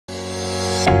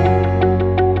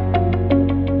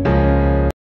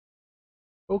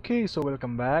Okay, so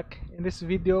welcome back. In this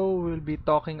video, we'll be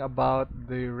talking about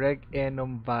the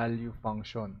RegEnumValue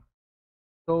function.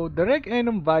 So the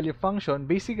RegEnumValue function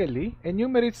basically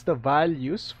enumerates the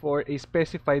values for a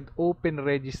specified open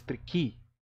registry key.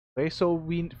 Okay, so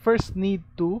we first need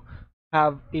to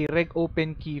have a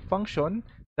RegOpenKey function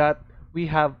that we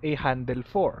have a handle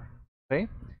for. Okay,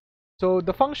 so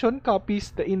the function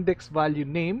copies the index value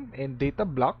name and data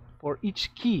block for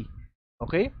each key.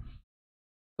 Okay.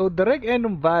 So the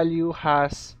RegEnumValue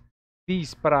has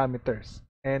these parameters,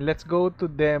 and let's go to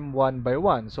them one by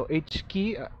one. So H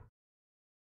key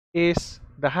is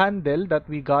the handle that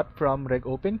we got from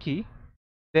RegOpenKey.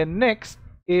 Then next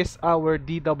is our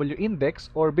DW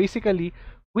index, or basically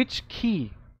which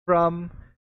key from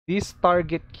this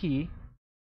target key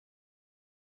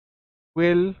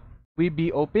will we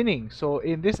be opening. So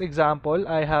in this example,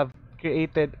 I have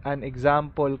created an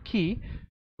example key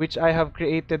which I have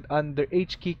created under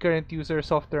HKey current user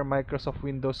software Microsoft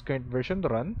Windows current version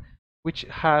run, which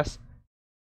has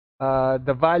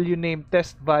the value name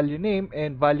test value name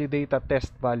and value data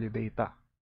test value data.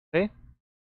 Okay.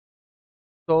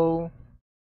 So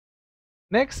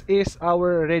next is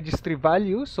our registry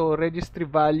value. So registry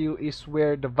value is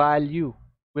where the value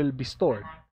will be stored.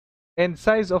 And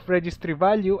size of registry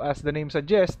value, as the name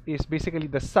suggests, is basically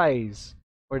the size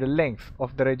or the length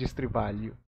of the registry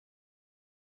value.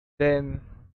 Then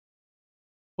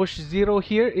push 0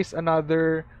 here is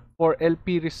another for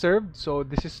LP reserved, so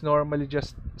this is normally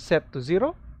just set to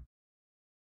 0.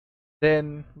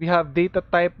 Then we have data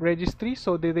type registry.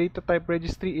 So the data type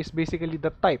registry is basically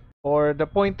the type or the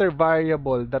pointer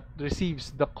variable that receives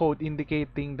the code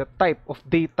indicating the type of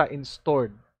data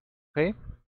stored. Okay.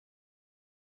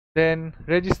 Then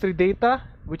registry data,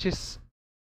 which is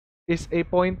a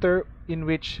pointer in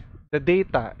which the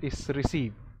data is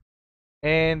received.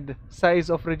 And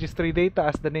size of registry data,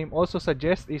 as the name also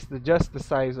suggests, is just the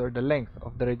size or the length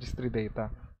of the registry data.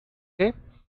 Okay.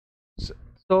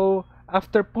 So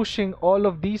after pushing all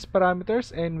of these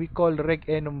parameters, and we call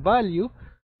RegEnumValue,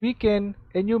 we can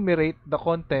enumerate the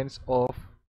contents of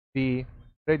the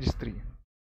registry.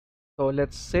 So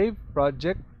let's save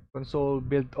project, console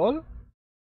build all.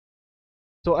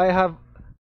 So I have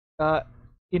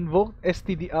invoked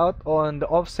stdout on the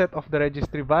offset of the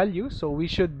registry value, so we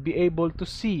should be able to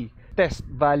see test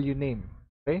value name.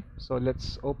 Okay, so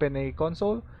let's open a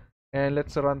console and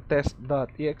let's run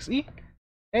test.exe,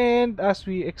 and as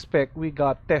we expect, we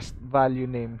got test value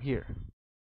name here.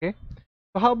 Okay,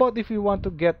 so how about if we want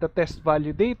to get the test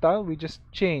value data, we just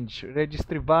change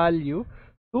registry value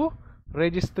to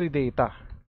registry data.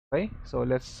 Okay, so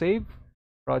let's save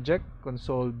project,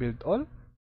 console build all.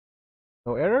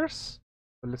 No errors.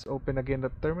 So let's open again the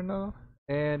terminal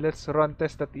and let's run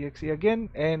test.exe again,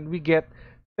 and we get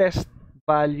test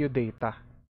value data.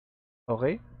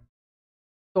 Okay.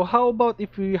 So how about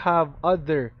if we have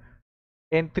other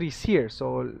entries here?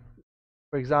 So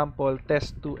for example,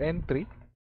 test2 entry,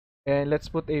 and let's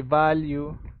put a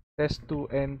value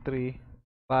test2 entry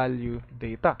value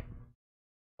data.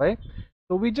 Okay.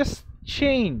 So we just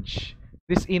change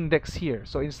this index here.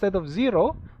 So instead of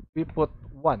 0, we put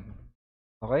 1.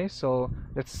 Okay, so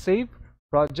let's save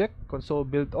project, console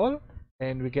build all,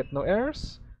 and we get no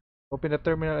errors. Open the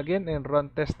terminal again and run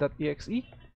test.exe.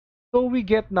 So we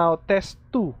get now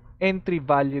test2 entry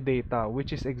value data,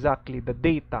 which is exactly the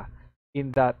data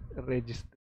in that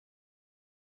registry.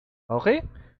 Okay,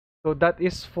 so that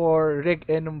is for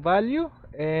RegEnumValue,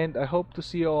 and I hope to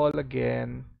see you all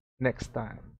again next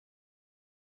time.